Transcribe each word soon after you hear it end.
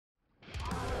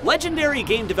Legendary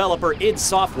game developer id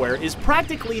Software is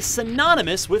practically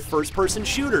synonymous with first-person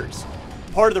shooters.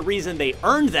 Part of the reason they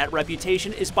earned that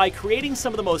reputation is by creating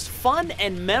some of the most fun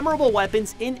and memorable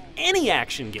weapons in any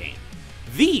action game.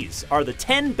 These are the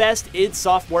 10 best id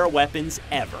Software weapons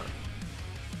ever.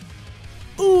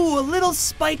 Ooh, a little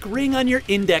spike ring on your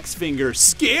index finger.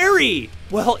 Scary!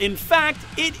 Well, in fact,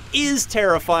 it is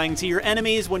terrifying to your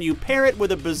enemies when you pair it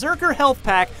with a Berserker health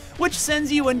pack, which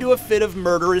sends you into a fit of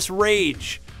murderous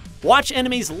rage. Watch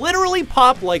enemies literally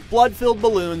pop like blood-filled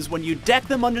balloons when you deck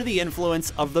them under the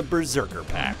influence of the Berserker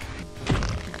pack.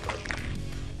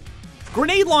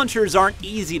 Grenade launchers aren't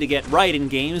easy to get right in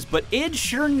games, but id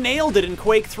sure nailed it in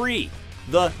Quake 3.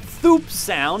 The thoop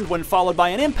sound when followed by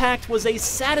an impact was a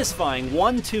satisfying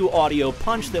 1-2 audio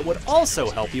punch that would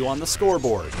also help you on the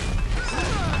scoreboard.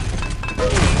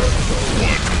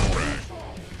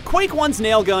 Quake 1's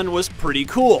nail gun was pretty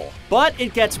cool, but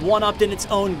it gets one-upped in its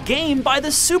own game by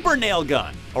the Super Nail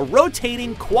Gun, a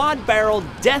rotating quad-barreled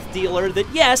death dealer that,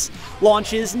 yes,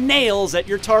 launches nails at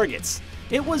your targets.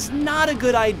 It was not a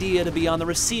good idea to be on the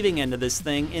receiving end of this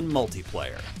thing in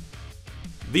multiplayer.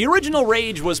 The original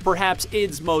Rage was perhaps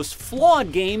id's most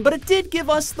flawed game, but it did give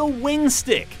us the Wing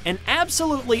Stick, an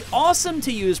absolutely awesome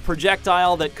to use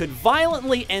projectile that could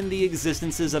violently end the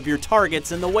existences of your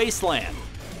targets in the wasteland.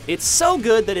 It's so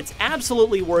good that it's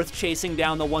absolutely worth chasing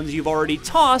down the ones you've already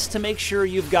tossed to make sure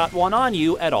you've got one on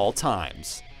you at all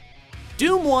times.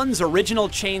 Doom 1's original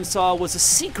chainsaw was a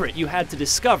secret you had to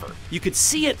discover. You could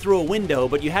see it through a window,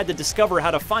 but you had to discover how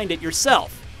to find it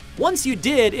yourself. Once you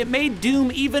did, it made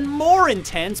Doom even more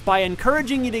intense by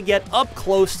encouraging you to get up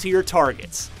close to your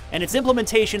targets. And its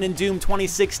implementation in Doom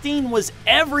 2016 was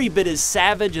every bit as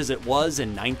savage as it was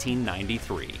in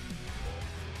 1993.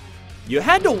 You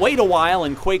had to wait a while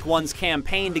in Quake 1's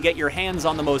campaign to get your hands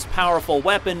on the most powerful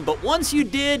weapon, but once you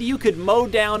did, you could mow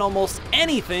down almost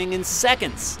anything in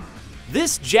seconds.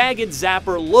 This jagged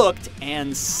zapper looked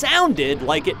and sounded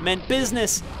like it meant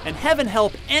business, and heaven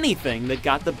help anything that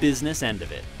got the business end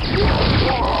of it.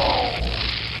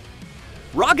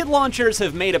 Rocket launchers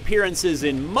have made appearances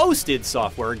in most id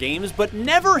Software games, but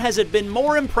never has it been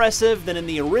more impressive than in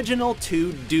the original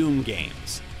 2 Doom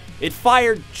games. It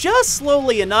fired just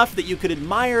slowly enough that you could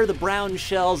admire the brown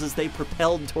shells as they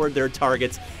propelled toward their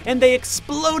targets, and they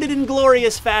exploded in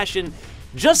glorious fashion,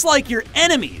 just like your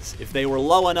enemies if they were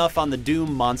low enough on the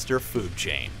Doom monster food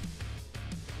chain.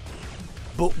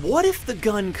 But what if the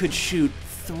gun could shoot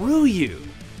through you?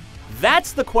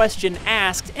 That's the question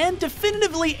asked and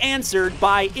definitively answered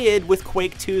by id with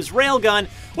Quake 2's railgun,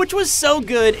 which was so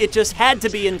good it just had to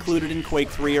be included in Quake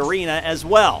 3 Arena as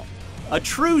well. A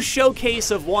true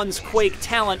showcase of one's Quake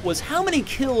talent was how many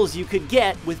kills you could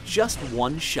get with just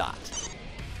one shot.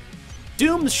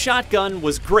 Doom's shotgun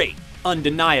was great,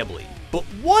 undeniably, but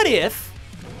what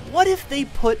if they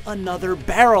put another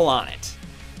barrel on it?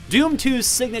 Doom 2's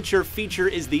signature feature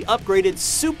is the upgraded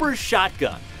Super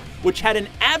Shotgun, which had an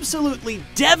absolutely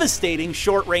devastating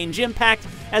short-range impact,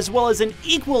 as well as an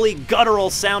equally guttural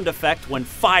sound effect when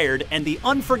fired and the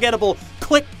unforgettable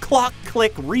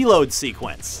click-clock-click reload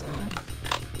sequence.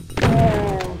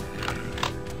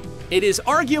 It is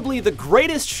arguably the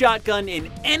greatest shotgun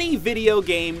in any video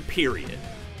game, period.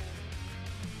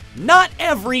 Not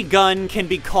every gun can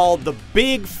be called the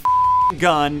big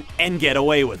gun and get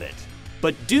away with it.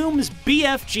 But Doom's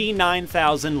BFG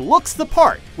 9000 looks the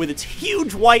part with its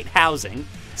huge white housing,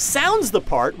 sounds the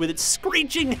part with its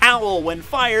screeching howl when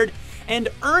fired, and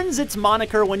earns its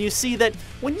moniker when you see that,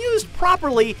 when used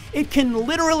properly, it can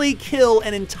literally kill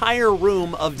an entire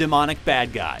room of demonic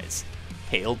bad guys.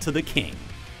 Hail to the king.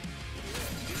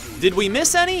 Did we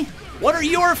miss any? What are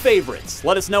your favorites?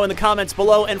 Let us know in the comments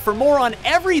below, and for more on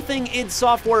everything id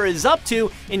Software is up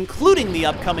to, including the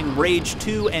upcoming Rage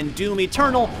 2 and Doom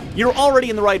Eternal, you're already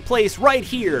in the right place right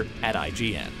here at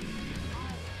IGN.